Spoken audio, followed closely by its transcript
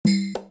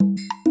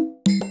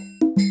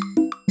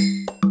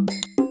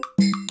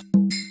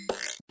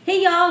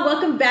y'all.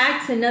 Welcome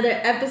back to another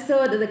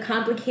episode of The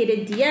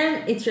Complicated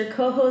DM. It's your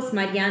co-host,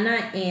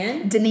 Mariana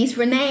and... Denise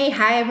Renee.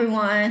 Hi,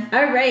 everyone.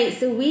 All right,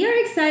 so we are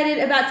excited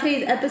about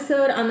today's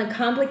episode on the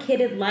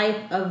complicated life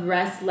of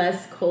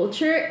Restless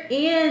culture.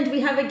 And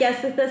we have a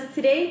guest with us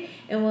today,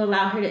 and we'll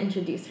allow her to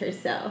introduce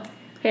herself.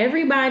 Hey,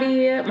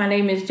 everybody. My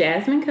name is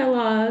Jasmine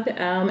Kellogg,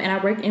 and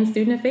I work in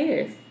student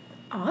affairs.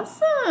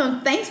 Awesome.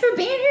 Thanks for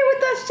being here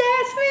with us,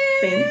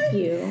 Jasmine. Thank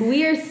you.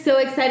 We are so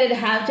excited to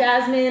have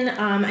Jasmine.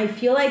 I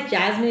feel like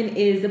Jasmine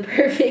is the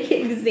perfect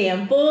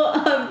example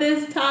of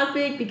this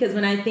topic because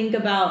when I think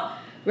about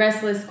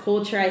restless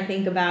culture, I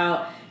think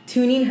about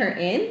tuning her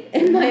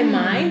in my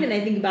mind, and I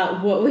think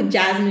about what would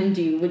Jasmine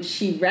do? Would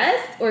she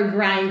rest or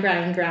grind?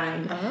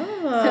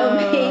 Oh.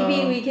 So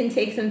maybe we can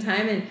take some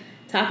time and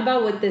talk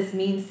about what this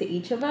means to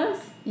each of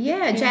us.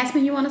 Yeah,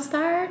 Jasmine, you want to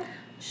start?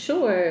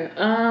 Sure.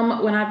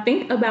 When I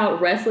think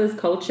about restless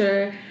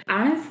culture,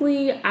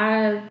 honestly,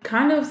 I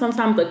kind of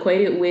sometimes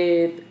equate it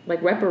with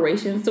like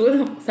reparations to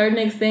a certain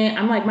extent.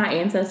 I'm like, my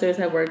ancestors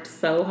have worked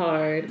so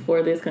hard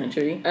for this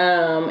country.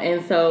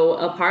 And so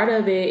a part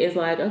of it is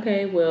like,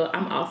 okay, well,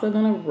 I'm also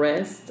gonna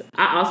rest.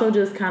 I also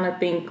just kind of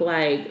think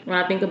like when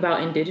I think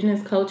about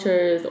indigenous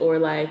cultures or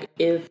like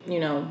if,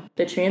 you know,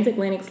 the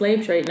transatlantic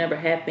slave trade never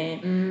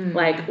happened,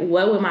 like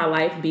what would my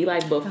life be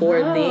like before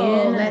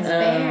then? That's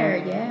fair,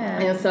 yeah.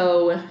 And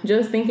so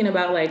just thinking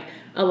about like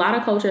a lot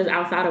of cultures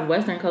outside of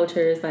Western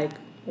cultures, like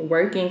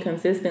working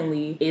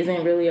consistently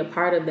isn't really a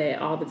part of that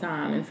all the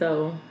time. And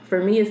so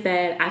for me, it's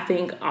that I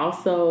think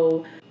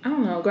also, I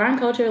don't know, grind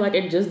culture, like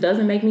it just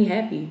doesn't make me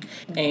happy.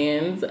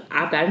 And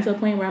I've gotten to a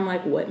point where I'm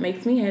like, what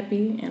makes me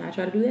happy? And I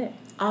try to do that.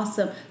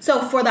 Awesome.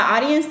 So for the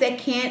audience that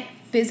can't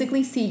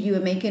physically see you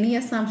and make any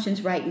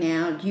assumptions right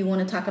now, do you want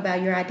to talk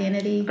about your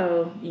identity?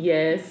 Oh,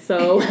 yes.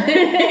 So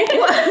That's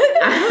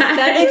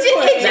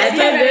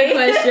a good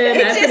question.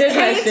 It just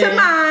came to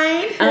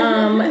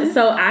mind.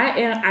 So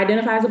I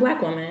identify as a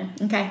black woman.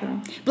 Okay.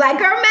 Black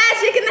girl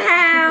magic in the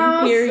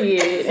house.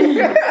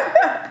 Period.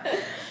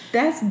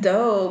 That's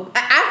dope.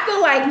 I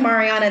feel like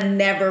Mariana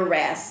never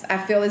rests. I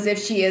feel as if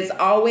she is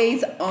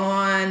always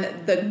on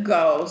the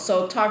go.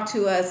 So talk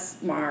to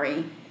us,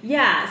 Mari.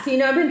 Yeah, so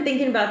I've been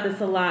thinking about this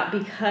a lot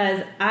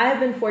because I've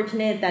been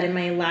fortunate that in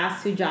my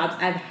last 2 jobs,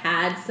 I've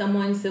had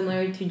someone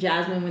similar to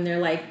Jasmine when they're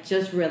like,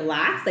 just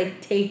relax,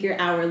 like take your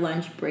hour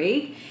lunch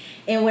break.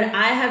 And what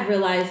I have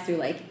realized through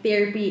like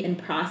therapy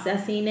and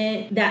processing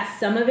it, that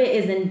some of it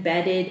is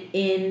embedded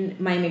in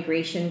my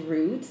immigration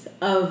roots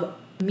of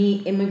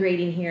me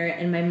immigrating here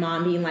and my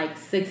mom being like,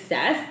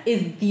 success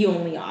is the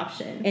only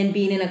option. And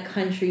being in a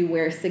country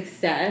where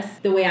success,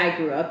 the way I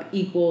grew up,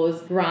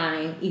 equals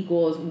grind,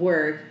 equals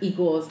work,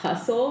 equals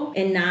hustle,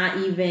 and not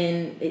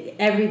even,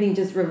 everything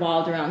just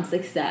revolved around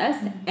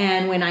success.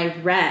 And when I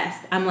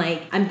rest, I'm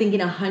thinking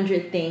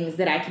 100 things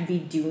that I could be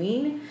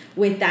doing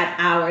with that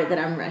hour that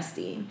I'm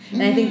resting.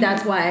 And I think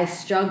that's why I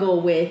struggle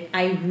with,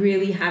 I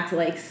really have to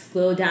like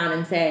slow down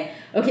and say,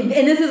 okay,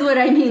 and this is what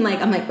I mean, like,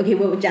 I'm like, okay,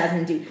 what would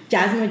Jasmine do?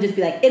 Jasmine would just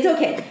be like, it's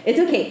okay,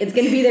 it's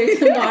going to be there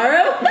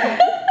tomorrow.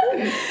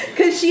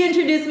 Because she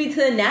introduced me to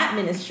the NAT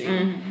ministry,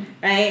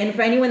 right? And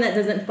for anyone that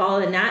doesn't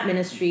follow the NAT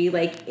ministry,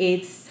 like,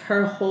 it's,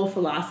 her whole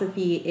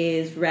philosophy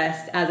is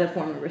rest as a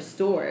form of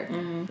restore,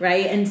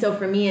 right? And so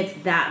for me, it's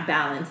that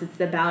balance. It's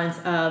the balance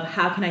of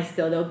how can I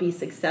still, though, be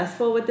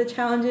successful with the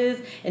challenges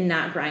and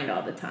not grind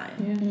all the time.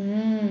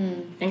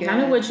 Yeah. And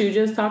kind of what you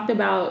just talked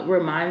about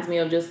reminds me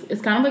of just,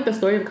 it's kind of like the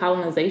story of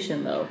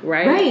colonization, though,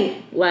 right?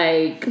 Right.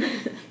 Like,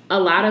 a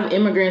lot of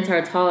immigrants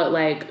are taught,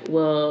 like,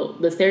 well,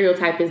 the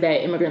stereotype is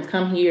that immigrants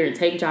come here and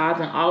take jobs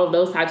and all of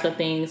those types of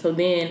things. So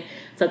then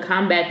to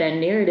combat that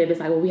narrative, it's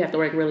like, well, we have to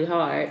work really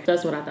hard. So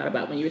that's what I thought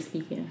about when you were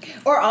speaking.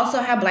 Or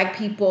also how black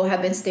people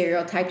have been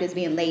stereotyped as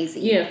being lazy.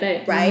 Yeah,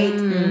 facts. Right?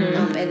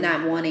 And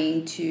not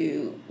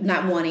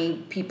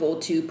wanting people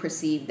to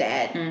perceive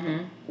that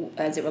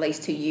as it relates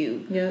to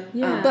you. Yep.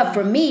 Yeah. But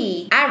for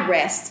me, I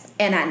rest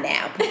and I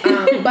nap.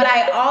 But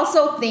I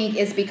also think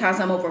it's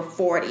because I'm over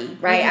 40,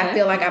 right? I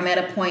feel like I'm at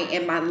a point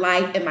in my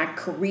life, in my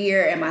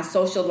career, in my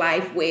social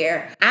life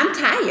where I'm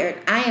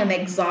tired. I am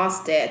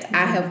exhausted.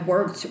 I have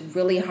worked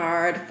really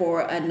hard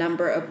for a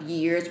number of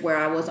years where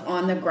I was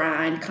on the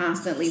grind,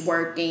 constantly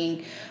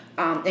working,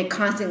 and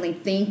constantly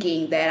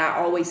thinking that I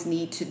always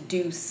need to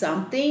do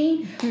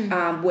something,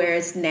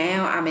 whereas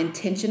now I'm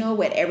intentional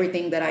with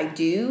everything that I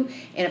do.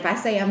 And if I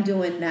say I'm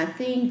doing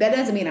nothing, that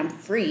doesn't mean I'm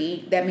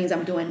free. That means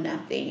I'm doing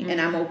nothing, and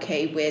I'm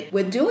okay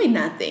with doing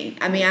nothing.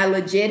 I mean, I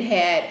legit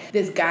had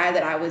this guy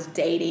that I was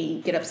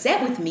dating get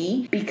upset with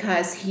me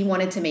because he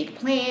wanted to make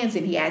plans,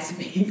 and he asked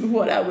me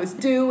what I was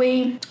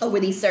doing over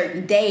these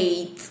certain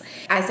dates.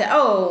 I said,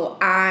 oh,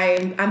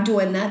 I'm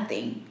doing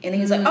nothing. And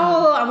he's like,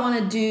 oh, I want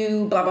to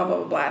do blah, blah, blah,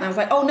 blah, blah. And I was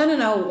like, oh,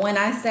 no. When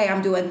I say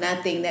I'm doing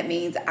nothing, that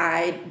means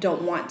I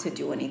don't want to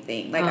do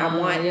anything. Like, I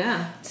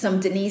want some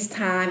Denise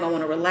time. I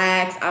want to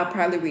relax. I'll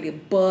probably read a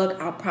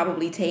book. I'll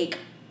probably take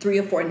 3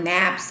 or 4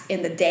 naps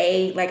in the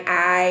day. Like,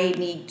 I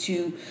need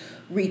to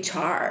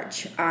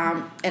recharge.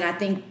 And I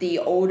think the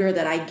older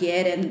that I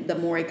get and the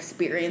more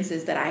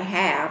experiences that I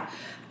have,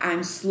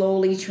 I'm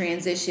slowly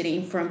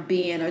transitioning from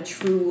being a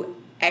true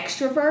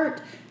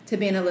extrovert to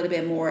being a little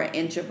bit more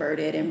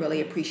introverted and really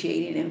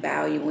appreciating and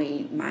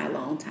valuing my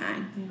alone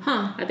time.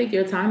 Huh. I think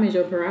your time is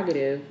your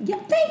prerogative. Yeah,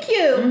 thank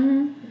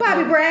you,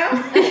 Bobby Brown.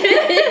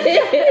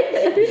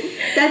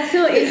 That's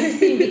so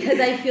interesting because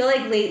I feel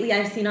like lately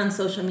I've seen on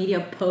social media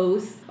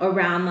posts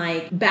around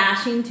like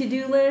bashing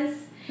to-do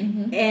lists.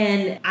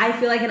 And I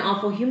feel like an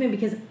awful human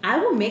because I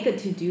will make a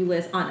to-do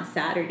list on a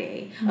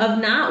Saturday of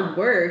not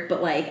work,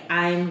 but like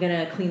I'm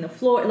gonna clean the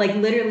floor, like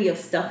literally of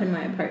stuff in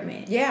my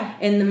apartment. Yeah.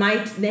 And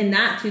then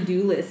that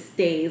to-do list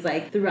stays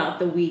like throughout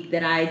the week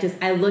that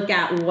I look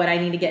at what I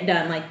need to get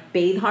done, like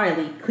bathe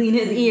Harley, clean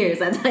his ears.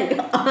 That's like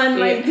on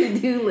my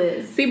to-do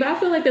list. See, but I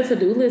feel like the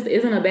to-do list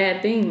isn't a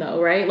bad thing though,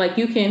 right? Like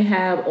you can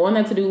have on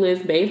that to-do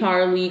list, bathe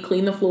Harley,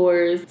 clean the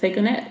floors, take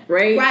a nap,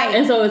 right? Right.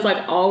 And so it's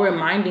like all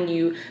reminding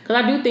you,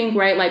 because I do think,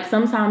 right, like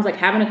sometimes like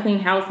having a clean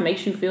house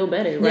makes you feel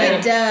better, right? Yeah,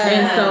 it does.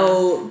 And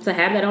so to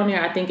have that on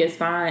there, I think is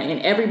fine. And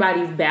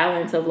everybody's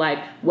balance of like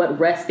what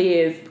rest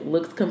is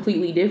looks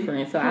completely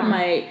different. So I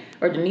might,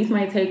 or Denise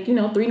might take,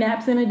 3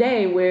 naps in a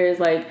day, whereas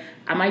like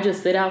I might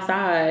just sit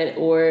outside,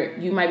 or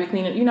you might be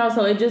cleaning,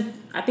 so it just,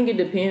 I think it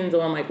depends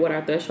on like what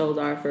our thresholds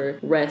are for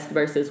rest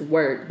versus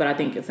work, but I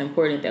think it's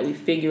important that we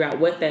figure out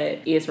what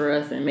that is for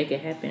us and make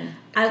it happen.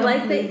 I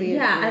like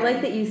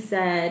that you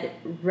said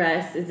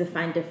rest is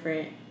defined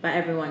different by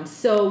everyone.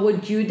 So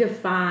would you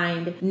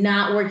define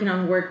not working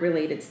on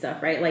work-related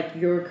stuff, right? Like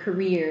your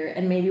career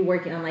and maybe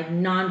working on like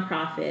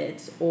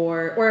nonprofits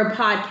or a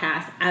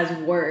podcast as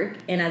work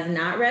and as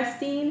not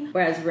resting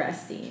or as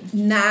resting?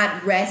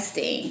 Not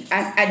resting.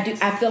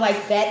 I feel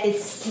like that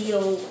is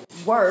still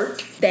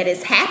work that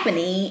is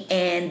happening,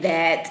 and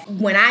that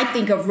when I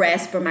think of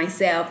rest for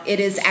myself, it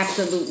is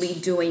absolutely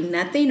doing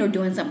nothing or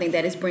doing something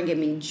that is bringing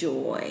me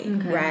joy,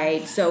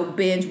 right? So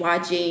binge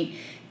watching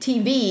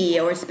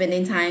TV or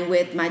spending time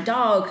with my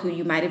dog, who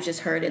you might have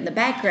just heard in the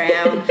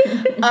background,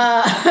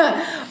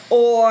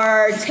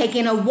 or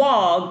taking a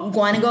walk,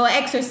 going to go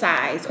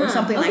exercise or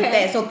something like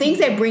that. So things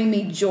that bring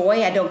me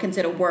joy, I don't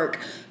consider work.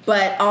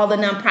 But all the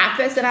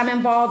nonprofits that I'm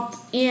involved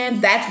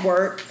in, that's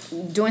work.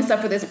 Doing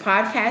stuff for this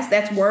podcast,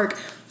 that's work.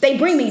 They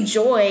bring me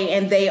joy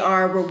and they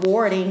are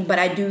rewarding, but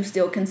I do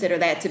still consider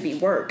that to be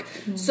work.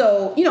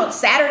 So,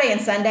 Saturday and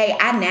Sunday,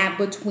 I nap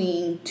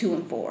between 2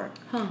 and 4.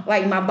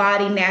 Like my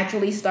body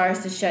naturally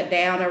starts to shut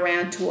down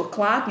around 2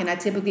 o'clock, and I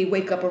typically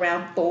wake up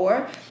around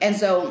 4. And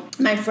so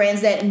my friends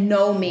that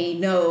know me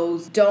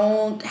knows,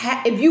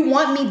 if you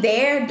want me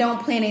there,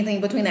 don't plan anything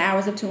between the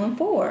hours of 2 and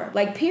 4.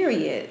 Like,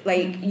 period.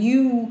 Like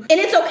and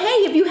it's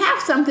okay if you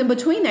have something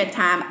between that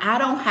time. I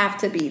don't have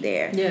to be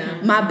there. Yeah.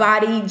 My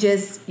body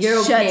just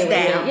shuts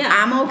down. Yeah.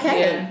 I'm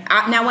okay.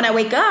 Yeah. Now, when I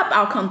wake up,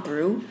 I'll come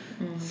through.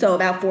 So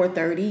about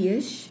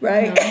 4:30-ish,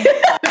 right?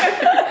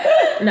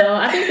 No,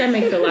 I think that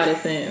makes a lot of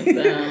sense,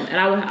 and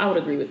I would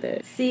agree with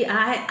that. See,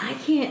 I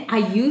can't. I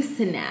used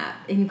to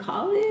nap in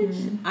college.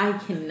 I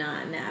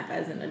cannot nap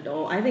as an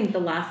adult. I think the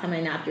last time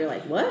I napped, you're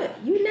like, "What?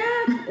 You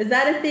nap? Is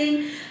that a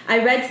thing?"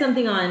 I read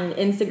something on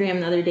Instagram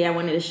the other day. I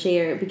wanted to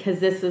share because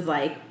this was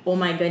like, oh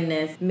my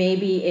goodness,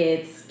 maybe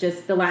it's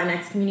just the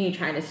Latinx community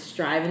trying to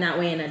strive in that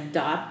way and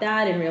adopt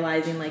that and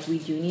realizing like we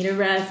do need a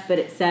rest. But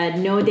it said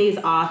no days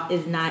off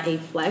is not a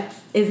flex.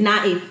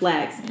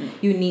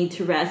 You need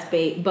to rest.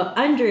 But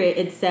under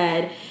it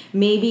said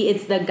maybe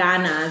it's the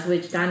ganas,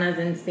 which ganas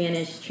in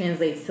Spanish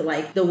translates to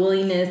like the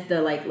willingness,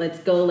 the like let's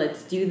go,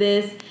 let's do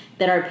this,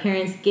 that our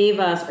parents gave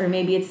us, or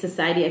maybe it's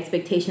society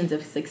expectations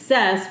of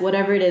success.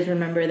 Whatever it is,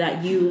 remember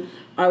that you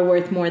are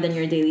worth more than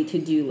your daily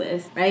to-do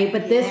list, right?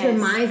 But this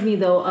reminds me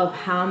though of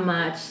how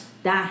much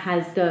that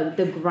has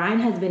the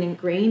grind has been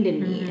ingrained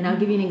in me. And I'll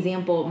give you an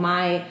example.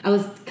 I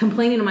was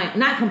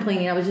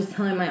I was just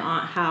telling my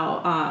aunt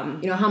how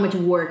how much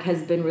work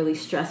has been really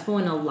stressful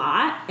and a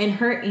lot. And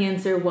her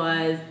answer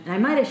was, and I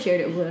might have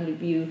shared it with one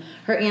of you,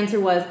 her answer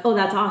was, oh,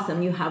 that's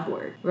awesome, you have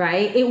work,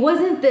 right? It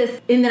wasn't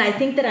this, and that I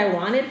think that I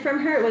wanted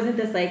from her, it wasn't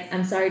this like,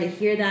 I'm sorry to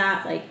hear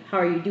that, like, how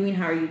are you doing,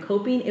 how are you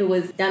coping? It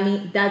was,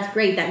 that's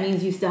great, that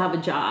means you still have a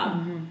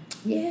job.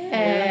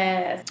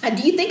 Yes.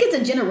 Do you think it's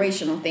a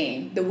generational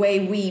thing, the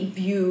way we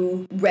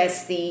view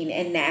resting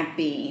and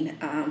napping?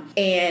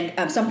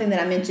 And something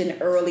that I mentioned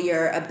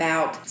earlier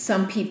about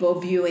some people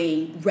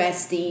viewing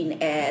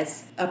resting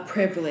as a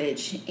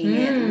privilege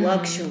and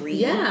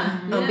luxury.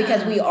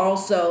 Because we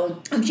also,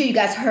 I'm sure you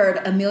guys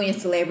heard a million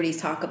celebrities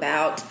talk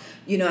about,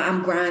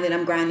 I'm grinding,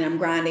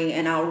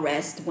 and I'll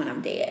rest when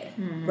I'm dead,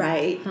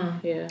 right?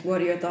 Yeah. What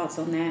are your thoughts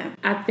on that?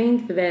 I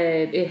think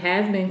that it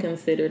has been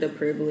considered a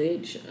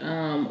privilege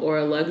or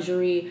a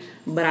luxury,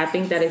 but I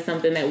think that it's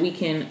something that we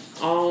can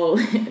all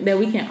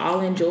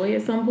enjoy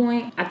at some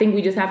point. I think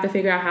we just have to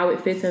figure out how it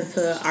fits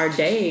into our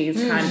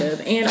days, kind of.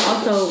 And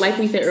also, like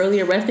we said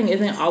earlier, resting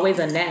isn't always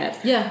a nap.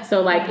 Yeah.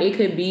 So like it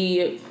could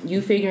be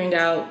you figuring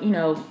out,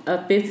 a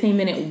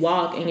 15-minute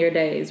walk in your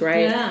days,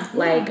 right? Yeah.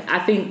 Like I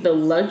think the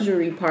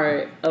luxury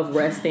part of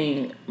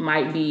resting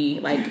might be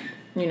like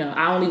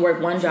I only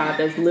work one job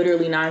that's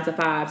literally 9 to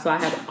 5. So I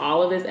have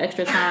all of this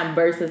extra time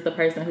versus the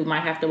person who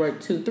might have to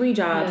work 2-3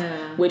 jobs,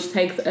 which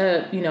takes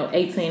up,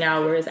 18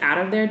 hours out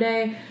of their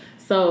day.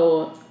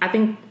 So I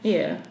think,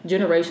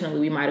 generationally,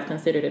 we might have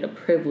considered it a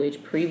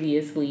privilege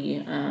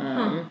previously,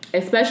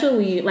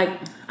 especially, like,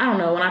 I don't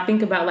know, when I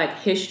think about, like,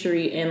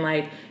 history and,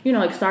 like,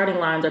 like starting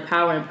lines or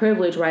power and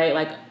privilege, right?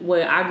 Like,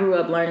 what I grew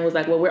up learning was,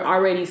 like, well, we're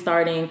already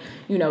starting,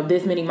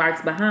 this many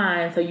marks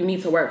behind, so you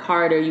need to work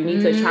harder. You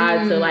need to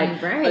try to,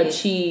 like,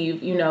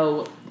 achieve,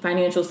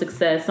 financial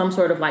success, some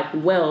sort of, like,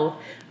 wealth.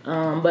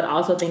 But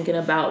also thinking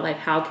about, like,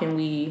 how can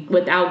we,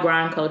 without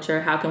grind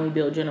culture, how can we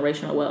build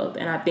generational wealth?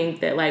 And I think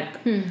that, like,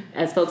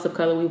 as folks of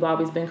color, we've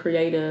always been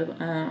creative,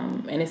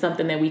 and it's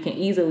something that we can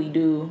easily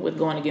do with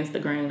going against the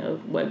grain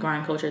of what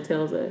grind culture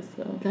tells us.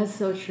 So. That's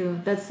so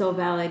true. That's so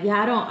valid.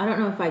 Yeah, I don't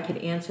know if I could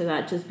answer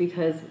that, just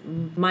because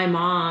my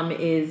mom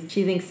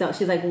she thinks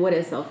she's like, what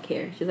is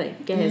self-care? She's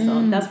like, get his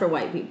self. That's for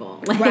white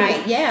people. Like,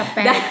 right, yeah,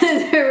 facts.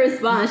 That's her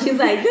response. She's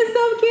like, this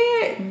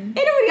self-care? Ain't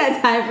nobody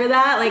got time for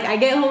that. Like, I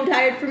get home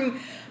tired from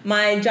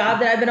my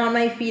job that I've been on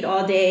my feet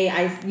all day.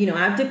 I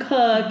have to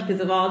cook because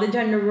of all the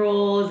gender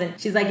roles. And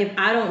she's like, if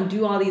I don't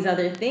do all these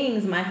other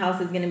things, my house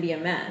is going to be a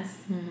mess.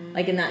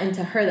 Like, and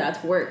to her,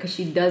 that's work, because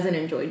she doesn't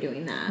enjoy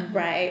doing that.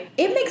 Right.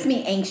 It makes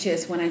me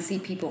anxious when I see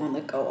people on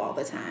the go all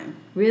the time.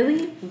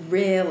 Really?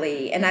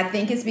 Really. And I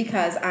think it's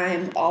because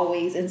I'm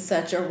always in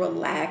such a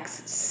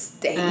relaxed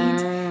state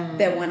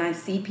that when I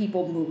see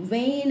people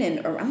moving,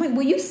 I'm like,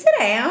 will you sit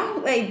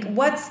down? Like,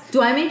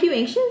 Do I make you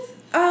anxious?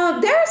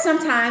 There are some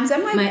times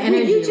I'm like, my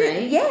energy,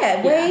 right?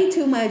 Yeah, way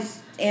too much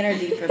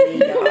energy for me,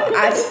 y'all.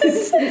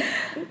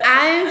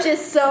 I'm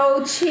just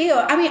so chill.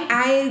 I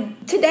mean,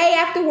 today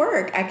after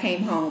work, I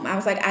came home. I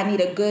was like, I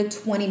need a good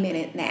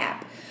 20-minute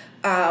nap.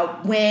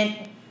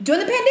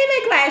 During the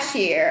pandemic last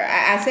year,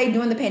 I say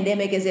during the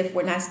pandemic as if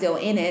we're not still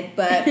in it,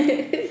 but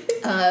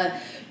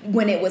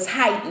when it was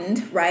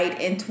heightened, right,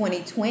 in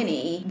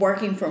 2020,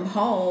 working from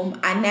home,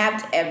 I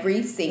napped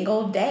every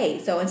single day.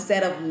 So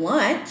instead of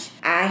lunch,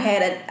 I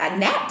had a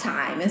nap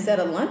time instead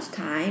of lunch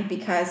time,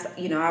 because,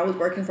 I was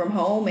working from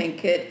home and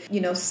could,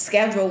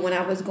 schedule when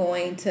I was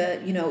going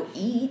to,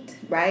 eat,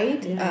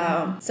 right?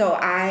 Yeah. So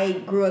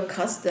I grew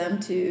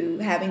accustomed to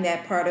having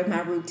that part of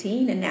my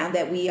routine. And now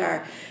that we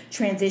are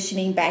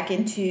transitioning back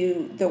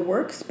into the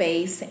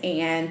workspace,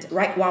 and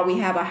right while we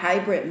have a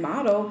hybrid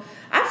model,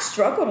 I've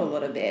struggled a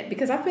little bit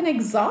because I've been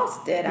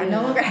exhausted. I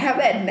no longer have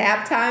that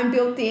nap time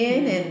built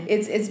in, and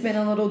it's been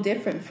a little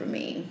different for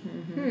me.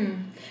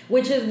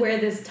 Which is where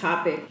this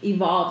topic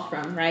evolved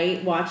from,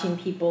 right? Watching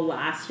people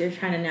last year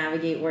trying to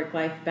navigate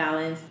work-life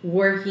balance,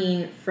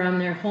 working from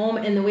their home,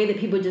 and the way that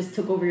people just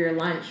took over your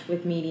lunch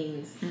with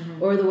meetings,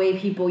 or the way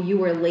you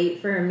were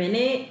late for a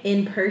minute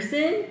in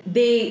person,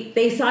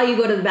 they saw you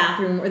go to the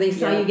bathroom, or they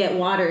saw you get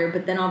water,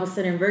 but then all of a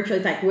sudden virtually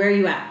it's like, where are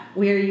you at?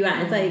 Where are you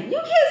at? It's like, you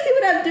can't see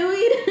what I'm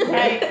doing.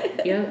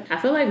 Right. Yeah. I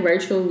feel like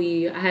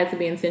virtually I had to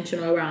be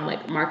intentional around,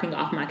 like, marking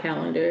off my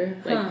calendar.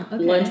 Like,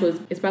 lunch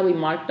it's probably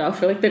marked off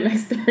for, like, the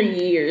next 3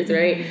 years,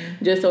 right?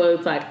 Just so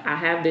it's like I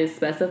have this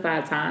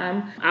specified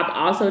time. I've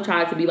also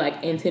tried to be,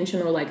 like,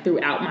 intentional, like,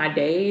 throughout my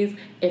days.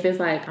 If it's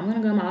like, I'm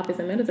gonna go to my office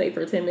and meditate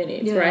for 10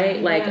 minutes,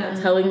 right? Like,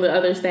 telling the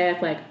other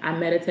staff, like, I'm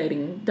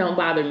meditating, don't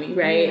bother me,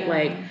 right?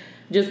 Like,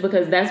 just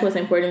because that's what's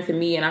important to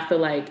me. And I feel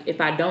like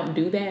if I don't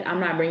do that, I'm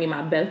not bringing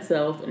my best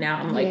self. Now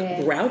I'm,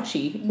 like,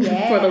 grouchy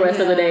for the rest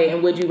of the day.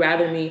 And would you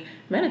rather me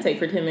meditate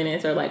for 10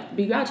 minutes or, like,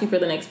 be grouchy for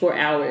the next 4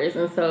 hours?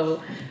 And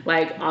so,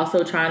 like,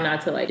 also trying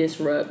not to, like,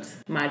 disrupt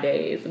my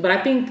days. But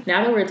I think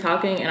now that we're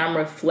talking and I'm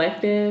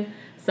reflective,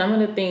 some of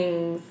the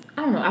things,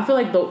 I don't know, I feel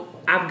like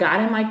I've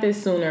gotten like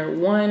this sooner.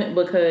 One,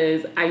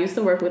 because I used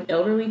to work with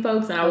elderly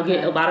folks, and I would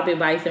get a lot of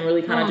advice and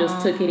really kind of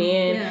just took it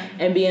in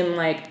and being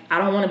like, I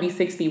don't want to be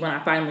 60 when I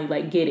finally,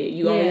 like, get it.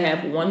 You only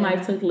have one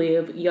life to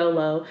live,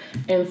 YOLO.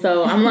 And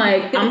so I'm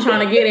like, I'm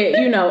trying to get it,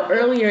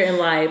 earlier in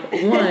life,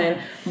 one.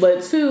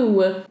 But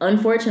two,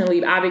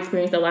 unfortunately, I've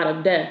experienced a lot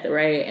of death,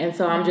 right? And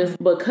so I'm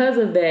just, because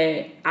of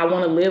that, I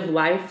want to live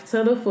life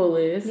to the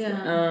fullest.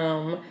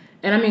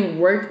 And I mean,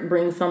 work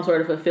brings some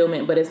sort of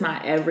fulfillment, but it's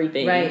not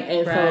everything. Right.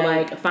 And so,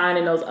 like,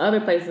 finding those other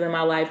places in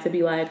my life to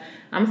be like,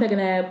 I'm gonna take a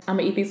nap, I'm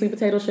gonna eat these sweet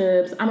potato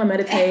chips, I'm gonna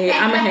meditate,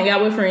 I'm gonna hang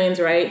out with friends,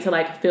 right? To,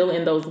 like, fill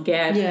in those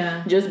gaps.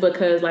 Just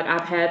because, like,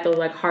 I've had those,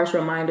 like, harsh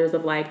reminders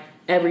of, like,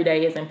 every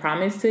day isn't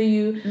promised to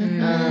you.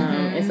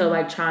 And so,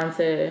 like, trying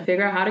to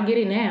figure out how to get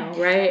it now,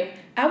 right?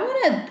 I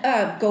want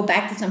to go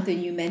back to something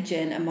you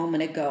mentioned a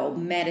moment ago,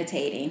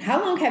 meditating.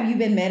 How long have you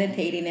been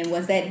meditating, and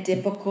was that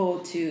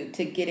difficult to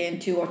get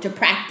into or to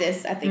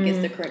practice, I think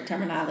is the correct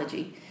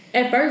terminology?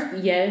 At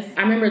first, yes.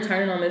 I remember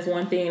turning on this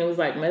one thing and it was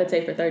like,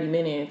 meditate for 30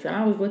 minutes. And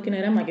I was looking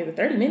at it, I'm like, is it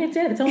 30 minutes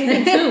yet? It's only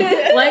been 2.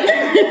 Like,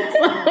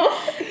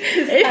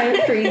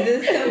 it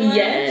freezes so much.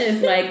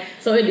 Yes. Like,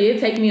 so it did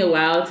take me a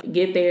while to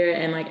get there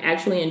and, like,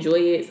 actually enjoy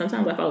it.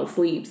 Sometimes I fall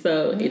asleep,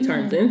 so it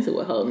turns into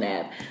a whole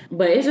nap.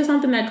 But it's just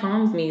something that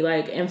calms me.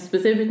 Like, and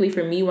specifically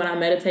for me, when I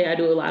meditate, I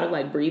do a lot of,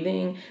 like,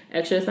 breathing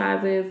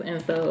exercises.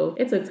 And so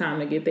it took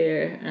time to get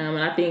there. And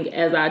I think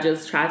as I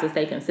just try to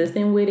stay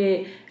consistent with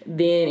it,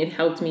 then it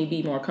helped me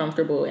be more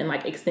comfortable in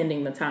like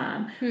extending the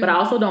time. But I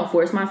also don't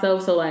force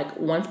myself. So like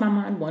once my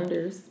mind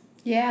wanders,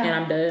 and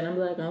I'm done, I'm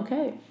like,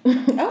 okay.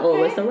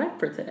 Oh, it's a wrap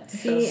for today.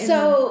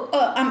 So,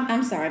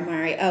 I'm sorry,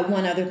 Mari.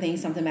 One other thing,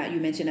 something about you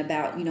mentioned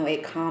about,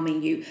 it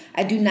calming you.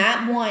 I do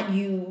not want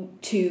you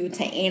to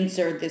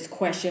answer this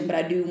question, but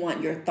I do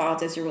want your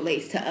thoughts as it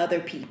relates to other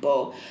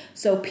people.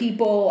 So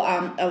people,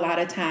 a lot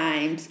of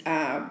times,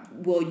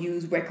 will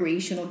use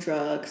recreational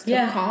drugs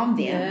to calm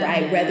them,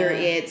 right? Yeah. Whether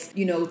it's,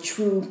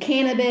 true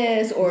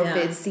cannabis or if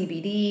it's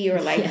CBD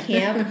or like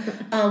hemp.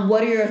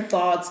 What are your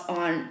thoughts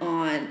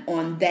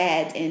on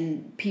that and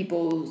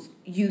people's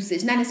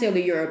usage? Not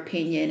necessarily your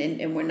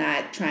opinion, and we're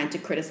not trying to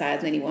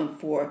criticize anyone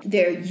for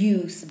their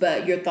use,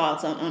 but your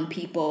thoughts on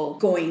people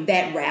going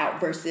that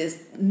route versus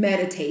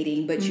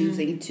meditating but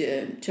choosing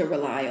to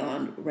rely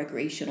on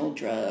recreational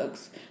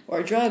drugs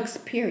or drugs,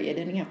 period.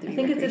 And you have to be I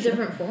think it's a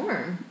different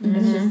form.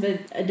 It's just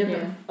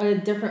a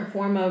different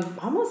form of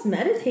almost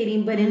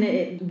meditating, but in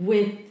it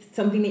with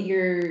something that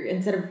you're,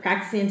 instead of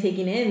practicing and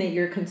taking in, that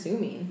you're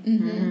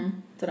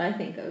consuming. That's what I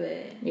think of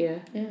it. Yeah.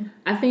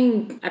 I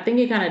think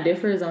it kind of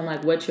differs on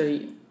like what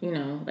you're,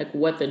 like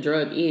what the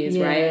drug is,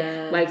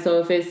 right? Like, so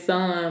if it's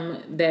some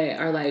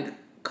that are like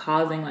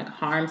causing like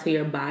harm to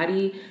your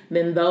body,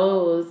 then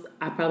those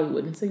I probably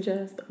wouldn't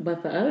suggest.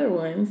 But the other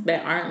ones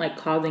that aren't like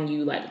causing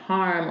you like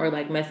harm or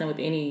like messing with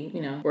any,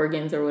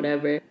 organs or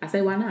whatever, I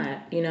say why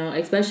not?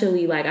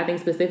 Especially like I think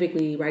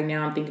specifically right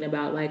now I'm thinking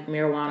about like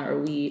marijuana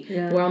or weed.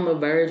 We're on the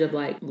verge of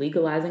like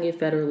legalizing it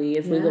federally.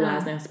 It's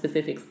legalized in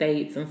specific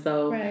states, and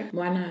so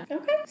why not?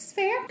 Okay, it's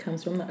fair.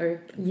 Comes from the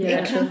earth.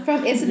 It comes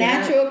from, it's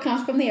natural, it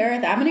comes from the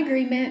earth. I'm in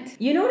agreement.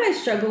 You know what I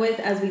struggle with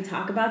as we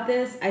talk about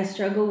this? I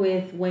struggle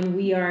with when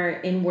we are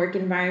in work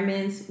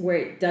environments where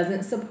it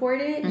doesn't support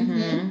it,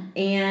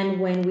 and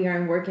when we are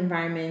in work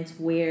environments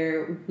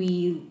where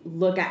we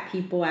look at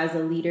people as a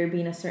leader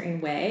being a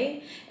certain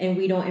way and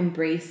we don't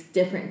embrace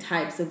different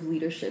types of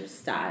leadership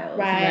styles,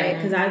 right?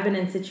 Because I've been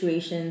in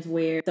situations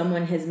where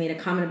someone has made a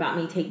comment about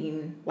me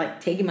taking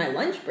my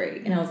lunch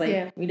break, and I was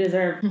like, we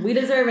deserve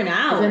an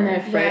hour. Isn't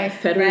that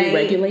federally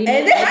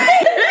regulated?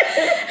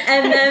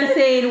 And them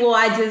saying, well,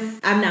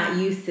 I'm not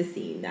used to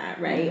seeing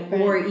that, right?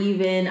 Or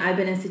even I've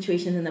been in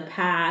situations in the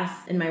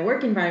past in my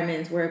work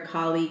environments where a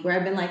colleague, where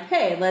I've been like,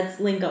 hey, let's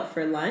link up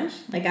for lunch,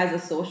 like as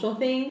a social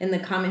thing. And the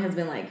comment has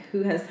been like,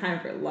 who has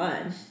time for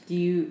lunch? Do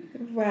you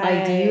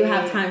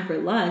have time for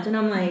lunch? And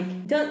I'm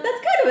like, that's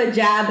kind of a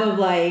jab of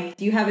like,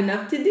 do you have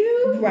enough to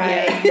do?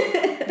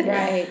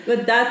 Right.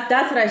 But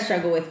that's what I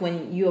struggle with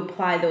when you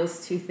apply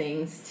those two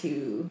things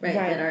to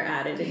that are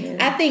added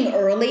in. I think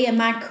early in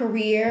my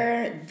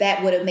career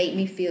that would have made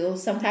me feel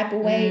some type of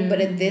way, but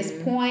at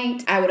this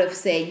point I would have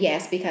said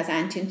yes, because I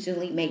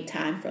intentionally make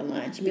time for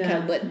lunch,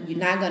 because what you're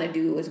not going to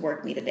do is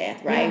work me to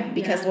death, right?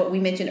 Because what we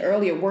mentioned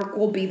earlier, work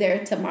will be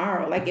there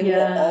tomorrow. Like it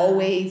will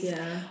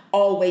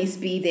always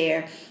be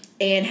there.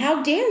 And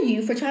how dare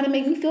you for trying to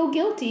make me feel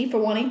guilty for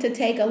wanting to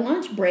take a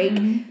lunch break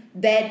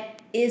that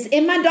is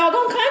in my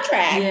doggone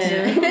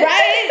contract,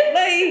 right?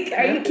 Like,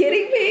 are you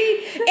kidding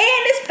me? And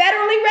it's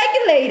federally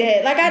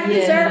regulated. Like, I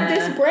deserve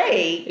this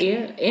break.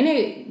 Yeah, and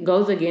it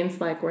goes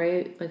against like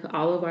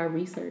all of our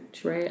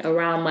research, right,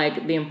 around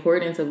like the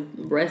importance of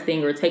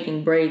resting or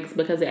taking breaks,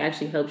 because it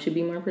actually helps you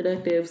be more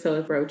productive. So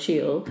it's real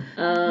chill,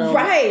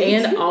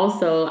 And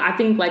also, I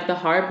think like the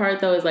hard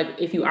part though is like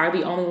if you are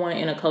the only one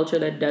in a culture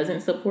that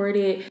doesn't support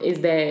it, is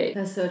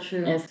that's so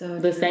true.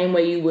 And the same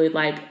way you would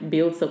like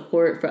build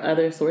support for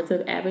other sorts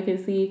of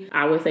advocacy,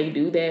 I would say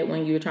do that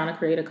when you're trying to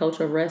create a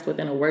culture of rest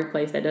within a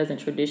workplace that doesn't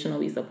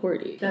traditionally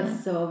support it.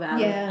 That's so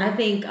valid. I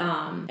think,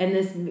 and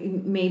this,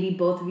 maybe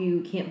both of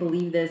you can't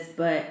believe this,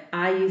 but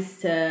I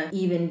used to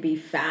even be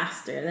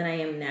faster than I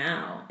am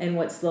now. And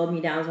what slowed me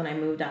down is when I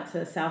moved out to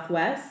the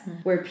Southwest,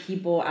 where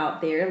people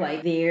out there,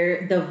 like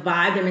the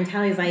vibe, their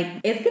mentality is like,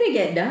 it's going to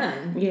get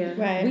done. Yeah.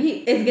 Right.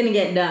 It's going to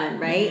get done,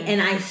 right?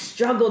 And I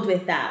struggled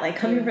with that. Like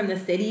coming from the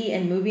city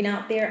and moving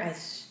out there, I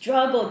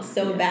struggled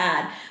so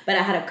bad. But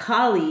I had a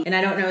colleague, and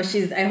I don't know,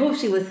 I hope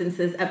she listens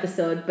to this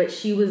episode, but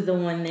she was the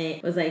one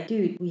that was like,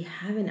 dude, we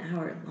have an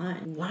hour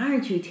lunch. Why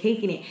aren't you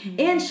taking it?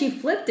 And she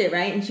flipped it,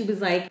 right? And she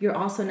was like, you're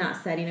also not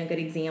setting a good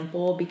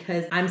example,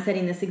 because I'm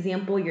setting this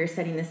example, you're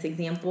setting this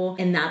example,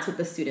 and that's what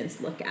the students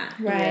look at.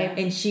 Right.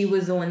 And she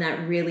was the one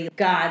that really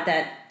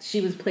that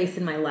she was placed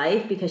in my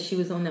life, because she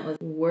was the one that was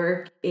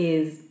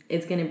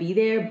it's going to be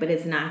there, but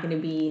it's not going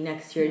to be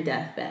next to your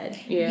deathbed.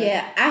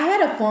 Yeah. I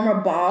had a former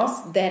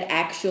boss that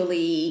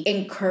actually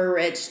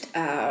encouraged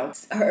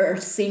her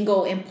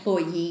single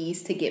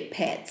employees to get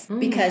pets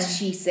because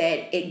she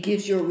said it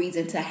gives you a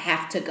reason to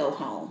have to go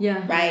home.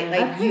 Yeah. Right?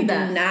 Like you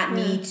do not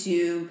need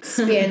to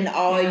spend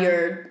all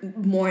your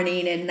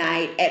morning and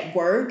night at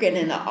work and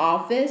in the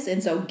office.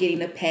 And so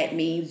getting a pet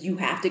means you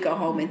have to go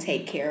home and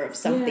take care of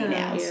something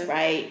else.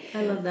 Right?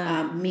 I love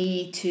that.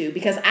 Me too.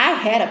 Because I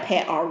had a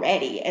pet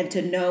already, and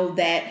to know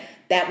that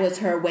that was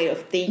her way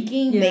of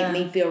thinking made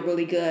me feel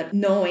really good,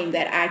 knowing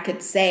that I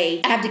could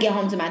say, I have to get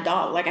home to my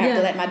dog. Like, I have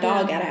to let my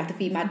dog out. I have to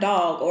feed my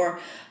dog, or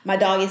my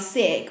dog is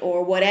sick,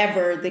 or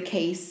whatever the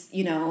case,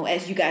 you know,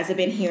 as you guys have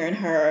been hearing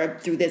her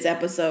through this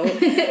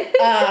episode,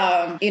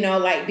 you know,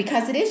 like,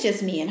 because it is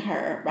just me and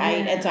her,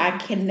 right? Yeah. And so I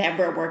can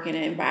never work in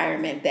an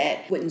environment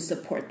that wouldn't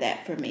support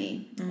that for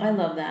me. I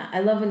love that. I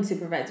love when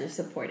supervisors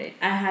support it.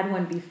 I had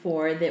one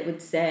before that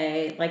would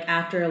say, like,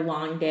 after a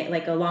long day,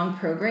 like a long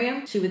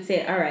program, she would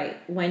say, all right,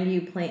 when are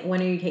you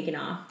taking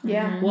off?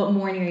 Yeah. What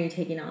morning are you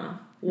taking off?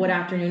 What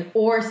afternoon?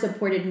 Or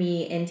supported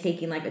me in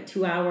taking like a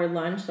 2-hour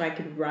lunch so I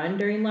could run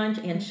during lunch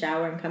and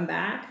shower and come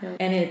back. Yep.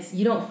 And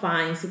you don't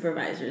find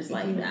supervisors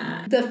like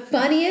that. The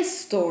funniest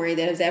story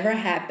that has ever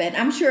happened,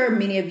 I'm sure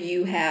many of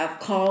you have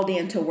called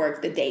in to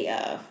work the day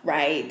of,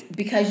 right?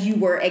 Because you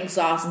were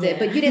exhausted,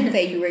 but you didn't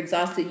say you were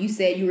exhausted. You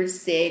said you were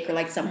sick or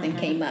like something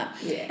came up.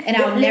 Yeah. And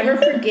I'll never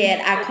forget,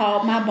 I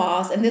called my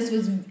boss, and this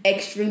was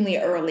extremely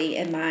early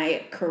in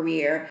my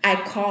career. I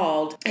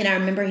called, and I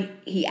remember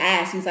he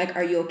asked, he's like,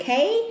 are you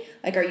okay?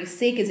 Like, are you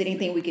sick? Is there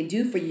anything we can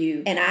do for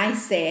you? And I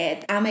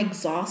said, I'm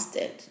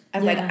exhausted. I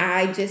was like,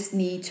 I just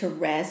need to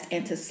rest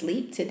and to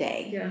sleep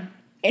today. Yeah.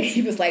 And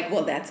he was like,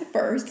 well, that's a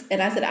first.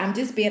 And I said, I'm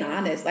just being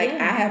honest. Like,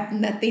 I have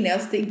nothing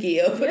else to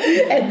give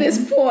at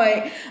this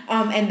point.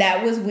 And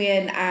that was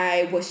when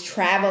I was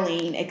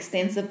traveling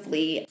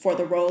extensively for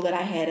the role that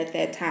I had at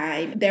that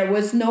time. There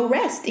was no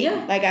resting.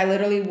 Yeah. Like, I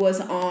literally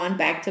was on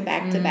back to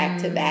back to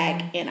back to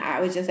back. And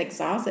I was just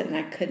exhausted, and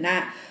I could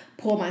not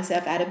pull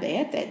myself out of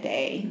bed that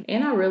day.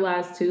 And I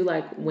realized too,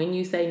 like, when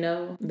you say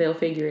no, they'll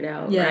figure it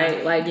out,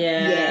 right? Like,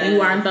 you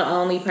aren't the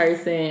only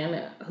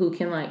person who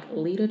can like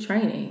lead a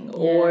training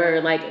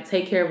or like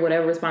take care of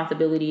whatever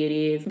responsibility it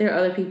is. There are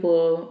other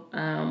people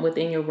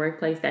within your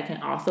workplace that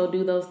can also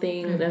do those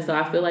things. And so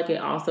I feel like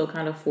it also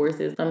kind of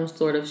forces some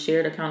sort of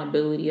shared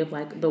accountability of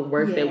like the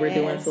work that we're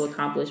doing to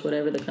accomplish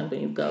whatever the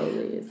company's goal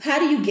is. How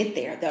do you get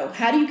there though?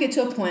 How do you get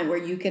to a point where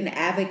you can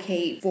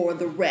advocate for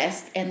the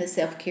rest and the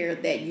self-care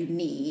that you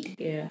need?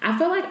 Yeah. I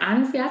feel like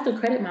honestly I have to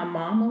credit my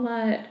mom a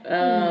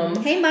lot.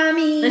 Hey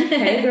mommy.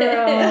 Hey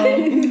girl.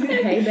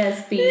 Hey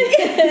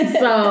bestie.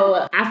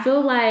 So I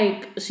feel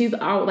like she's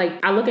all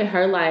like, I look at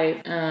her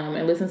life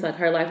and listen to like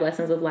her life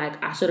lessons of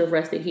like, I should have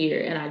rested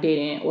here and I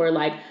didn't. Or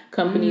like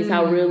companies,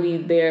 how really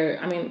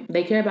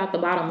they care about the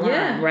bottom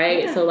line,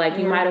 right? Yeah. So like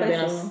you might have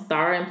been a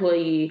star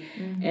employee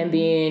and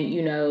then,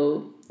 you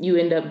know, you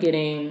end up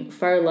getting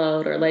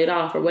furloughed or laid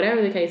off or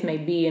whatever the case may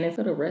be, and it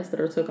sort of rested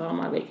or took all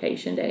my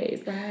vacation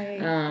days. Right.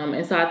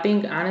 And so I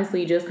think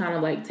honestly just kind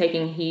of like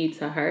taking heed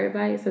to her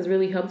advice has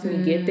really helped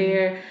me get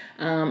there.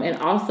 And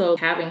also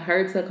having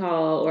her to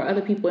call or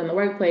other people in the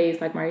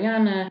workplace like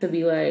Mariana to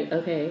be like,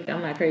 okay,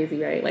 I'm not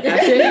crazy, right? Like I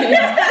should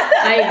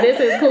like this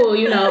is cool,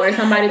 you know, or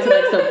somebody to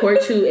like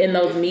support you in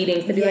those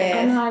meetings to be like,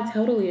 oh no, I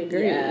totally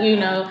agree, you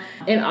know?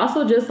 And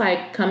also just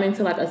like coming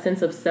to like a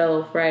sense of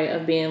self, right?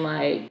 Of being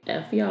like,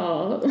 F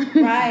y'all.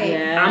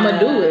 Right. I'm gonna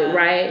do it,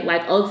 right?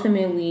 Like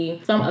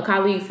ultimately, a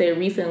colleague said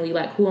recently,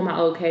 like, who am I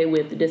okay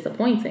with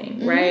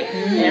disappointing, right?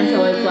 And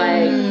so it's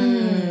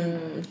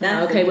like,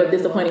 I'm okay with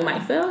disappointing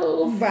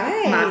myself,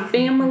 my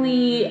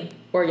family,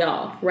 or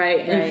y'all,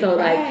 right? And so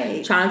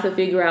like trying to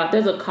figure out,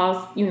 there's a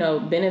cost, you know,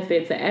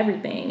 benefit to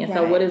everything. And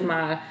so what is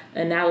my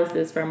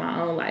analysis for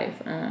my own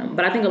life?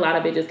 But I think a lot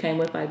of it just came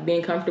with like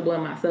being comfortable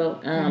in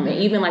myself. And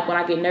even like when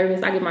I get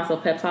nervous, I give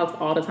myself pep talks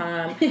all the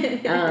time.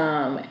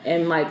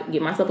 And like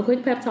give myself a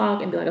quick pep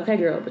talk and be like, okay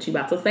girl, but you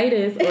about to say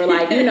this. Or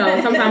like, you know,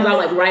 sometimes I'll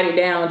like write it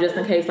down just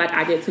in case like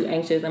I get too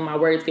anxious and my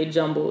words get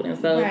jumbled. And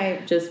so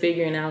just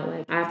figuring out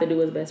like I have to do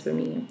what's best for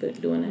me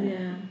and doing that.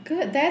 Yeah.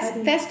 Good.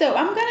 That's dope.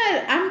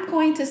 I'm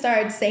going to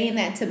start saying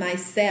that to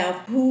myself.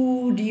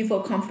 Who do you feel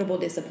comfortable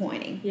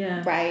disappointing?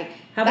 Yeah. Right?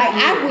 How about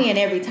you? I win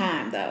every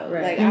time though.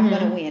 Right. Like I'm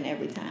gonna win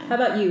every time. How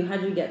about you? How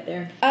did you get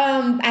there?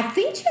 I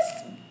think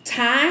just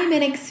time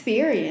and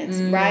experience,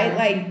 right?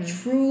 Like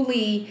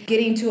truly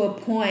getting to a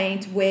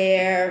point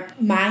where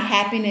my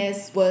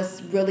happiness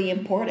was really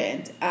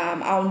important.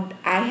 I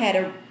had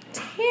a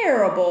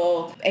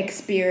terrible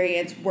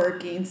experience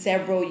working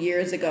several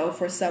years ago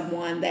for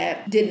someone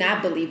that did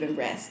not believe in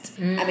rest.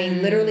 I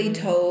mean, literally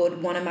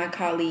told one of my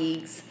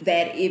colleagues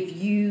that if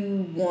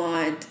you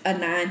want a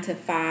 9 to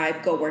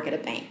 5, go work at a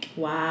bank.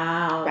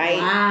 Wow. Right?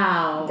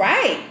 Wow.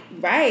 Right.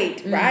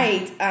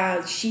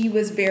 She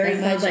was very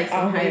that much sounds like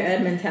some higher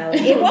ed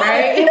mentality. It was.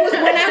 Right? It was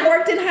when I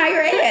worked in higher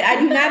ed. I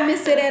do not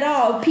miss it at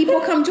all. People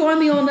come join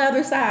me on the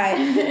other side.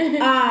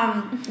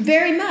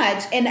 Very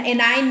much.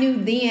 And I knew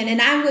then,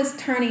 and I was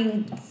turning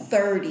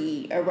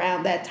 30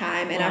 around that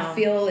time, and I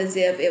feel as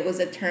if it was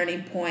a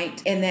turning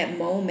point in that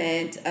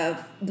moment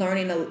of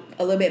learning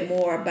a little bit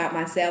more about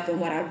myself and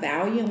what I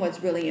value and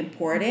what's really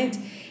important.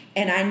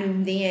 And I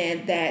knew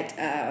then that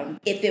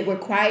if it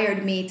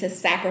required me to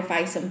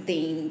sacrifice some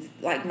things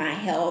like my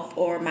health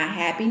or my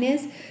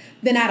happiness,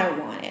 then I don't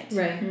want it.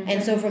 Right.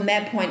 And so from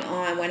that point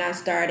on, when I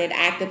started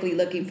actively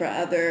looking for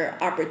other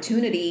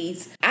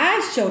opportunities, I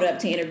I showed up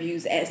to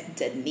interviews as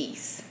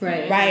Denise.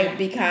 Right.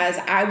 Because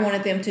I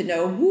wanted them to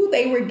know who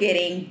they were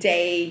getting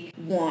day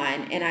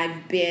one. And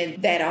I've been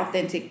that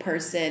authentic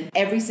person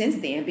ever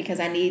since then because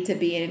I need to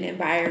be in an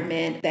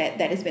environment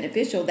that is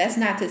beneficial. That's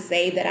not to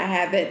say that I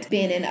haven't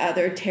been in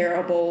other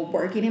terrible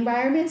working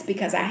environments,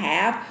 because I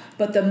have.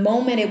 But the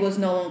moment it was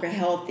no longer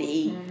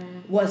healthy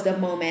was the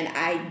moment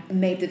I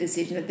made the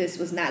decision that this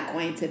was not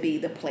going to be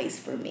the place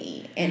for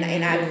me. And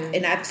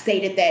I've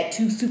stated that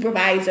to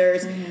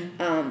supervisors.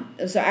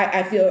 So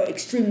I feel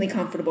extremely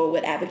comfortable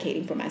with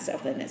advocating for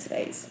myself in that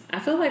space. I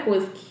feel like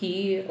was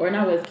key, or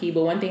not was key,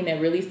 but one thing that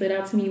really stood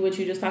out to me, what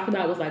you just talked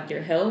about, was like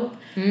your health.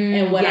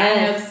 And what I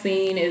have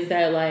seen is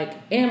that like,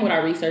 and what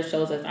our research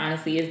shows us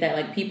honestly, is that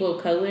like people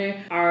of color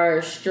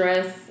are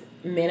stressed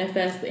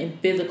manifest in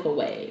physical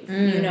ways,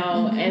 you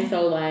know? And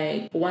so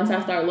like once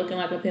I start looking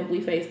like a pimply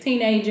faced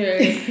teenager or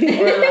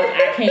like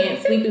I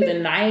can't sleep through the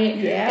night,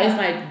 it's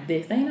like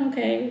this ain't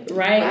okay,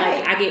 right?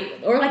 Like I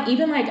get, or like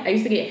even like I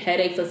used to get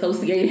headaches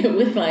associated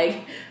with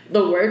like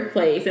the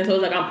workplace, and so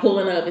it's like I'm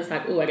pulling up, it's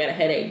like, oh, I got a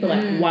headache, but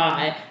like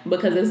why?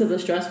 Because this is a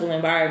stressful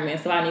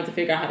environment, so I need to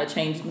figure out how to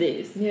change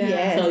this. So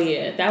that's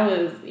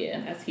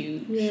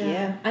huge.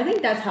 I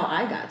think that's how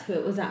I got to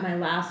it, was at my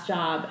last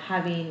job,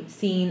 having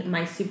seen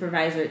my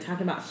supervisor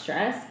talking about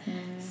stress,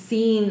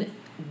 seeing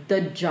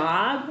the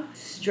job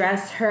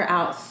stressed her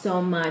out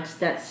so much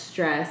that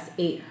stress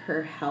ate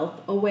her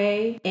health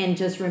away, and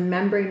just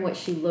remembering what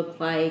she looked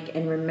like,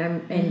 and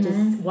and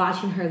just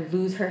watching her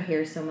lose her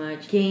hair so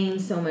much, gain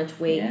so much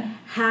weight,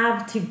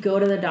 have to go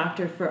to the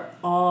doctor for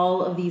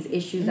all of these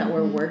issues that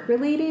were work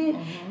related.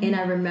 And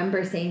I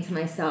remember saying to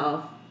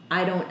myself,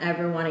 I don't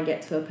ever want to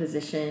get to a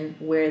position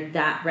where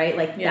that,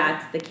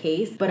 that's the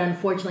case. But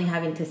unfortunately,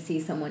 having to see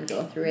someone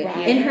go through it.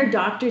 And her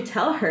doctor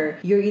tell her,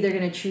 you're either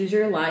going to choose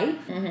your life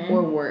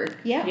or work.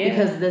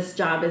 Because this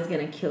job is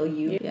going to kill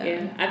you.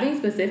 I think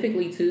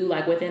specifically, too,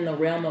 like within the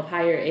realm of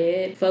higher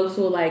ed, folks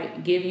will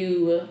like give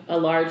you a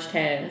large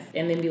task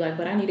and then be like,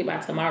 but I need it by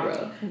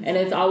tomorrow. And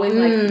it's always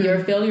like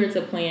your failure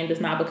to plan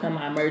does not become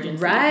my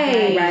emergency.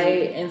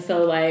 Right. And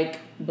so like,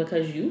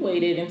 because you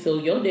waited until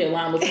your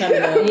deadline was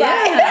coming up.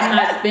 I'm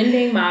not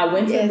spending my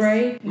winter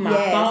break,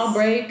 my fall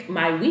break,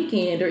 my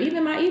weekend, or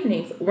even my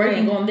evenings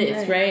working on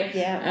this, right?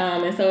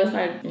 And so it's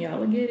like, y'all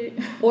will get it.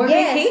 Or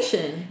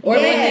vacation. Or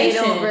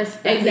vacation.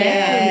 Exactly.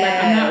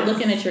 Like, I'm not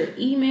looking at your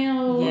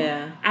email.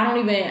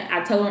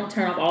 I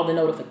turn off all the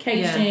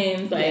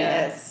notifications.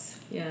 I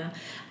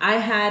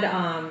had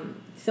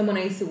someone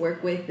I used to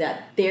work with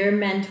that their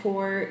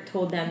mentor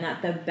told them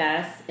that the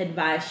best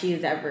advice she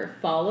has ever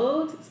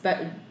followed,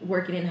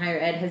 working in higher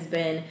ed, has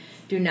been,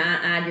 do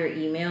not add your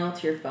email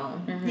to your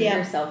phone,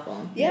 your cell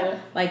phone.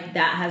 Like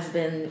that has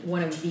been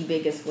one of the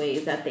biggest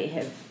ways that they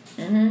have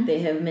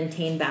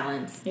maintained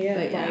balance.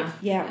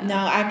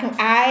 No,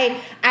 I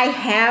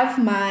have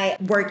my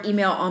work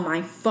email on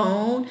my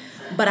phone,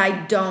 but I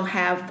don't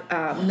have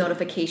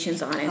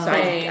notifications on it. So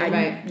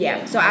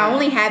so I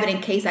only have it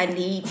in case I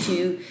need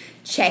to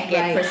check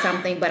it for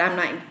something, but I'm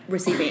not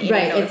receiving any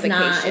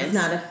notifications. It's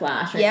not a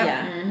flash.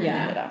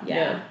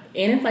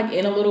 And it's like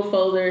in a little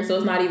folder, so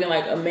it's not even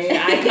like a main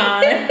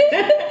icon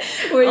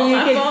where you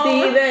can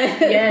see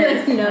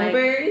the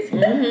numbers.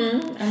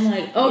 I'm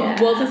like,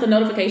 well, since the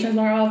notifications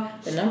are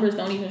off, the numbers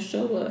don't even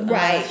show up.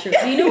 True.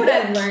 You know what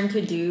I've learned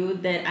to do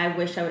that I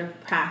wish I would have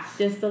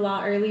practiced a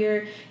lot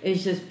earlier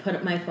is just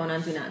put my phone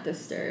on Do Not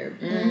Disturb.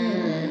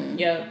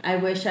 I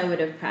wish I would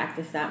have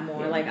practiced that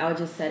more. Like I would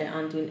just set it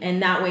on Do,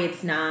 and that way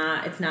it's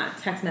not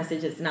text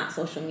message, it's not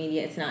social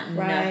media, it's not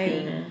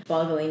nothing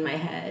boggling my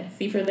head.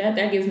 See, for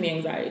that gives me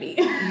anxiety.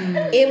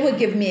 It would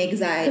give me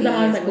anxiety. Because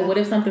I'm always like, well, what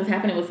if something's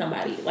happening with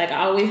somebody? Like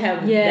I always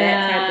have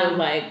that type of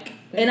like.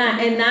 And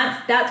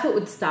that's what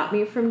would stop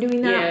me from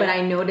doing that. But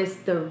I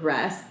noticed the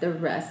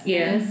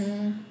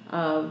restness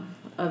of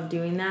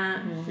doing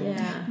that.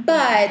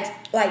 But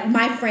like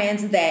my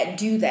friends that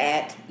do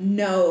that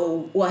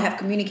have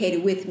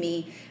communicated with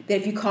me that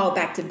if you call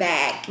back to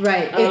back, and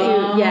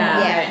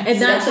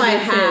that's why I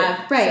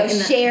have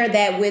So share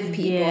that with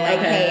people. Like,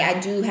 hey, I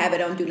do have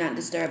it on Do Not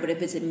Disturb, but if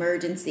it's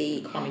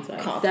emergency, call me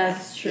twice.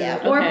 That's true.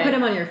 Or put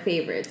them on your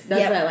favorites.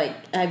 That's why I like.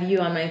 I have you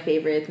on my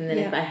favorites, and then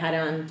if I had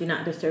it on Do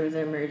Not Disturb as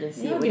an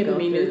emergency, you're giving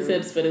me new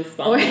tips for this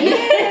phone.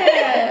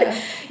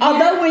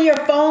 Although when your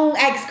phone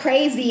acts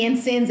crazy and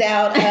sends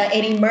out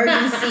an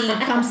emergency,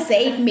 come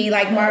save me,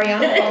 like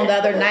Mariana's phone the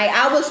other night,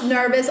 I was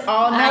nervous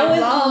all night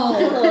long.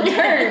 I was a little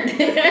turned.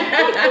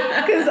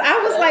 Because I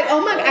was like,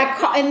 oh my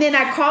God. And then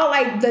I called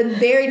like the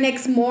very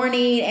next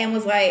morning and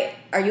was like,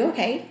 are you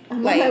okay?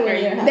 Like,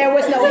 there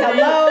was no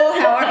hello.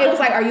 It was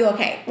like, are you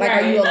okay? Like,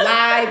 are you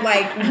alive?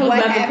 Like, I was what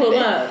about happened? to pull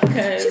up.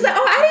 She's like,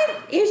 I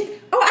didn't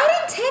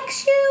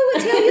text you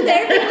and tell you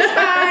that everything was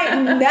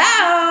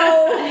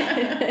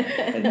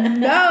fine.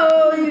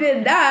 No, you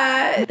did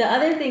not. The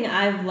other thing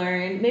I've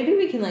learned, maybe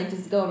we can like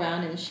just go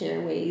around and share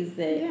ways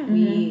that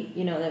we,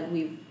 that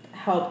we've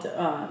helped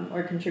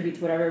or contribute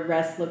to whatever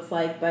rest looks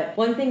like. But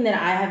one thing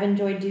that I have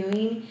enjoyed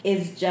doing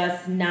is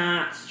just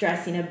not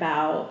stressing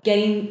about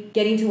getting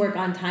to work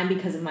on time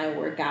because of my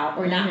workout,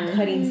 or not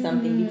cutting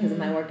something because of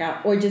my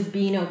workout, or just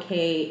being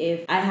okay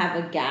if I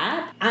have a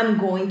gap. I'm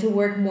going to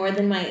work more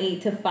than my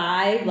 8 to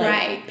 5,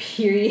 like,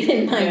 period,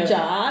 in my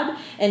job,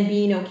 and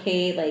being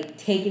okay, like,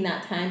 taking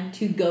that time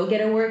to go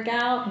get a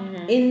workout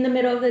in the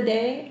middle of the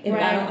day if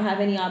I don't have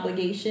any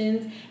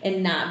obligations,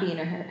 and not be in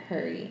a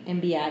hurry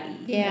and be at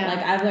ease. Yeah.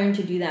 Like, I've learned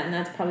to do that, and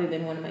that's probably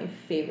been one of my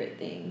favorite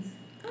things.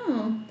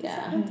 Oh,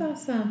 that's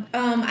awesome.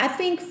 I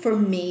think for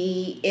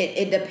me,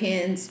 it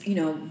depends,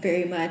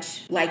 very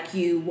much like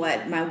you,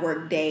 what my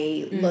work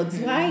day looks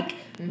like,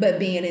 but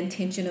being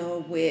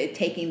intentional with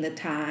taking the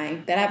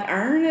time that I've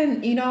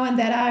earned and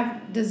that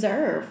I've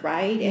deserved,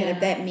 right? And if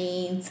that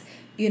means,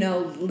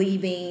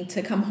 leaving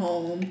to come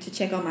home to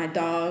check on my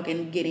dog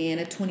and get in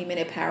a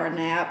 20-minute power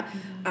nap,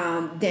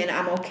 then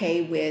I'm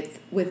okay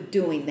with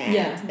doing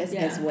that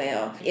as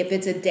well. If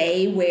it's a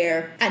day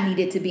where I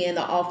needed to be in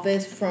the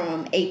office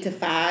from 8 to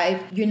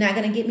 5, you're not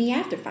going to get me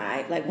after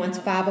 5. Like, once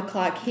 5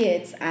 o'clock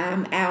hits,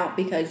 I'm out,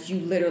 because you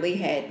literally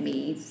had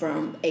me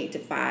from 8 to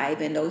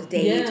 5. And those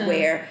days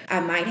where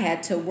I might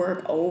have to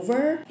work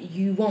over,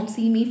 you won't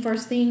see me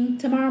first thing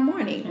tomorrow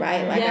morning,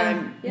 right?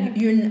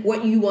 Like,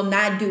 what you will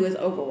not do is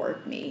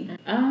overwork me.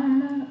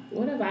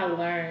 What have I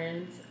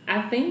learned?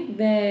 I think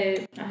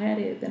that I had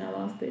it, then I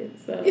lost it.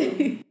 So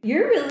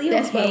you're really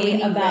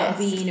okay about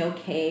being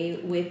okay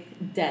with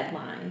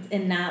deadlines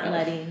and not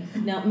letting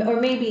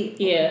or maybe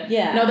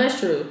no, that's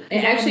true.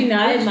 And actually,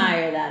 I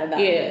admire that about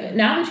you.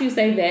 Now that you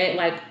say that,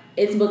 like,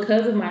 it's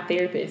because of my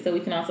therapist, so we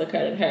can also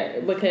credit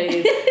her,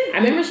 because I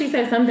remember she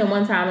said something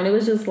one time, and it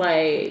was just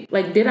like,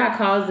 did I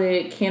cause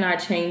it? Can I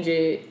change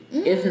it?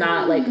 If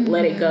not, like,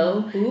 let it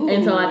go. Ooh.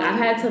 And so, like, I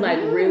had to, like,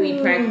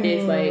 really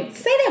practice, like,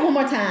 say that one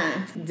more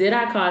time. Did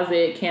I cause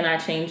it? Can I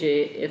change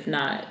it? If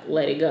not,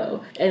 let it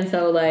go. And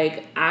so,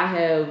 like, I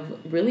have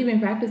really been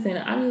practicing.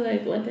 I'll be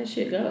like, let that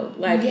shit go.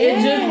 Like, it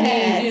just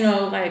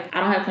means, like, I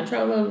don't have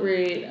control over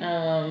it,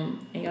 and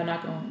you're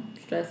not gonna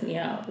stress me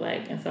out,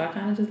 like, and so I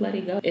kind of just let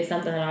it go. It's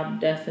something that I've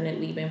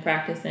definitely been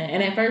practicing,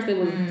 and at first it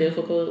was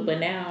difficult,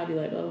 but now I'll be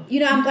like, oh.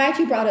 I'm glad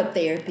you brought up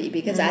therapy,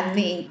 because I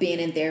think being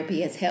in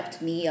therapy has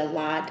helped me a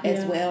lot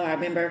as well. I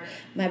remember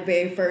my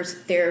very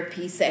first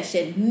therapy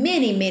session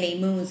many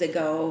moons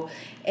ago,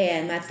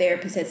 and my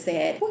therapist had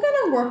said, we're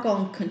gonna work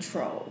on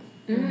control.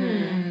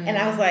 And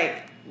I was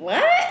like,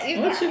 what?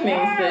 What you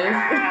mean, sis?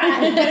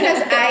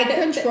 Because I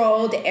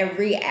controlled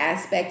every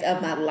aspect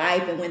of my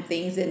life, and when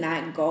things did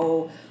not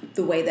go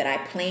the way that I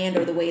planned,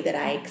 or the way that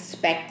I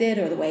expected,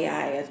 or the way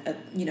I,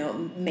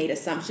 made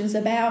assumptions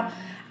about,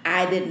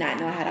 I did not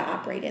know how to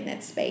operate in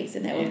that space,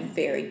 and that was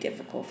very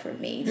difficult for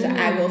me. So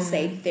I will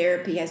say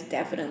therapy has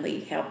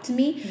definitely helped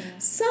me.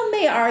 Some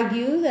may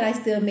argue that I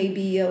still may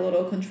be a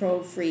little control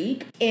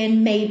freak,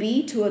 and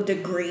maybe to a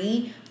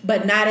degree,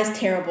 but not as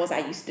terrible as I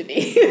used to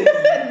be.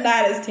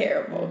 Not as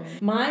terrible.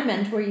 My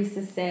mentor used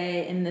to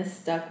say, and this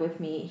stuck with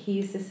me, he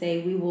used to say,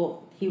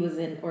 he was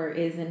in or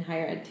is in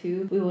higher ed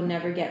too, we will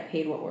never get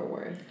paid what we're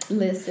worth.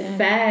 Listen.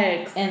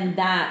 Facts. And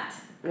that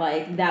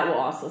will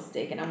also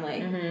stick. And I'm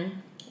like,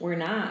 we're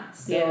not.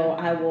 So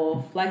I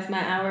will flex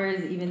my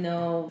hours, even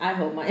though I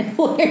hope my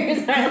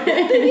employers aren't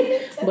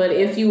listening. But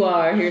if you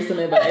are, here's some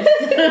advice.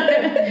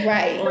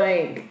 Right.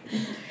 Like,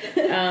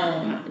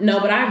 no,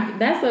 but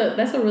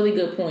that's a really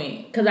good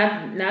point. Because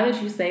now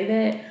that you say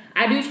that,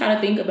 I do try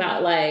to think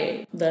about,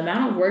 like, the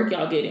amount of work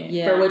y'all get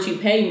in for what you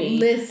pay me.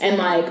 Listen. And,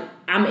 like,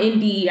 I'm in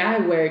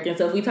DEI work, and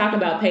so if we talk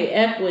about pay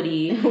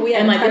equity,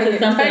 and like this is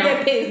something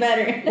Target pays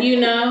better,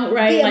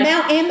 right? The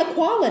amount and the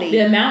quality.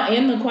 The amount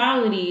and the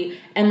quality,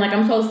 and like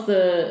I'm supposed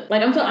to,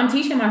 like I'm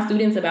teaching my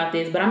students about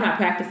this, but I'm not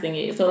practicing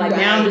it. So like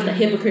now I'm just a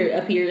hypocrite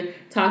up here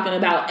talking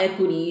about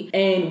equity,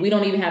 and we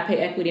don't even have pay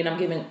equity, and I'm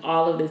giving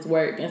all of this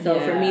work, and so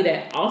for me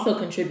that also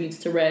contributes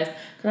to rest,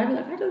 because I'd be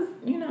like, I just,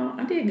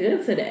 I did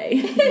good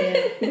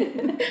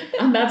today.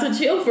 I'm about to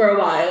chill for a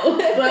while,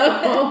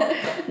 so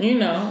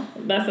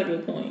that's a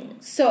good point.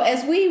 So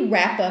as we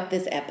wrap up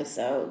this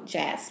episode,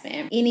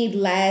 Jasmine, any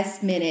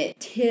last minute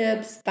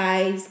tips,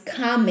 advice,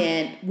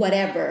 comment,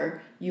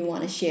 whatever you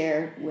want to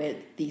share with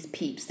these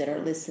peeps that are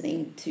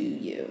listening to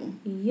you?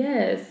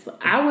 Yes,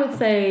 I would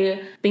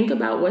say think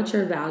about what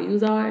your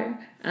values are.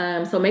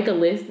 So make a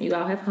list. You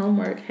all have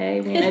homework.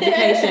 Hey, we in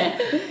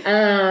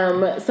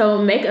education.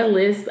 So make a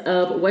list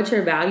of what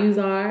your values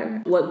are,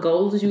 what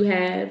goals you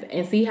have,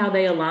 and see how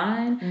they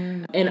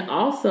align. And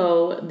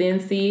also then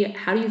see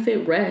how do you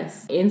fit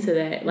rest into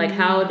that. Like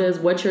how does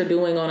what you're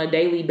doing on a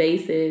daily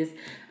basis,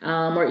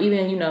 or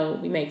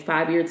even, we make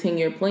 5-year,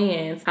 10-year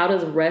plans. How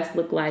does rest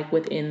look like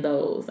within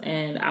those?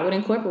 And I would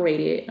incorporate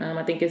it.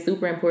 I think it's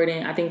super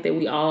important. I think that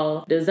we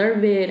all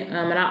deserve it.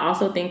 And I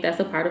also think that's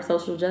a part of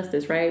social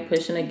justice, right?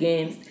 Pushing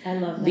against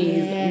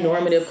these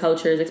normative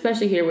cultures,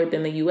 especially here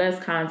within the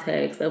U.S.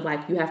 context of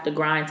like, you have to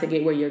grind to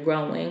get where you're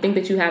growing. I think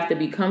that you have to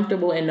be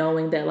comfortable in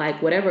knowing that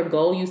like whatever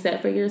goal you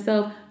set for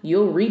yourself,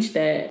 you'll reach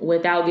that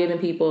without giving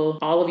people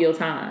all of your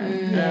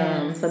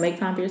time. So make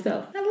time for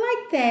yourself. I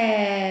like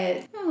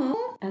that.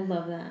 Oh. I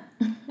love that.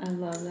 I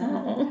love that.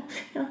 Oh,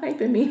 you're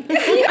hyping me.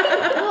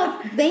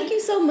 Well, thank you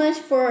so much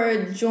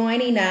for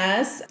joining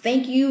us.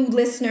 Thank you,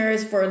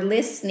 listeners, for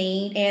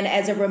listening. And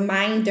as a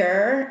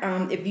reminder,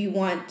 if you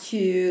want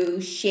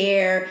to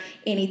share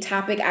any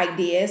topic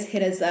ideas,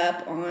 hit us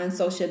up on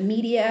social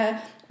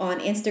media. On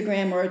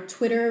Instagram or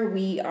Twitter,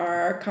 we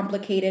are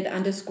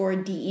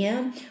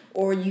complicated_DM,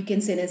 or you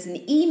can send us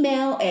an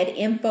email at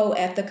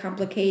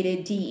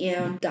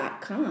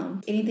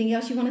info@thecomplicatedDM.com. Anything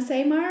else you want to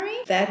say, Mari?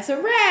 That's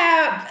a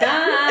wrap.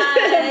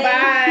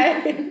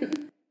 Bye.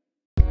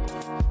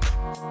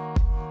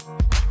 Bye.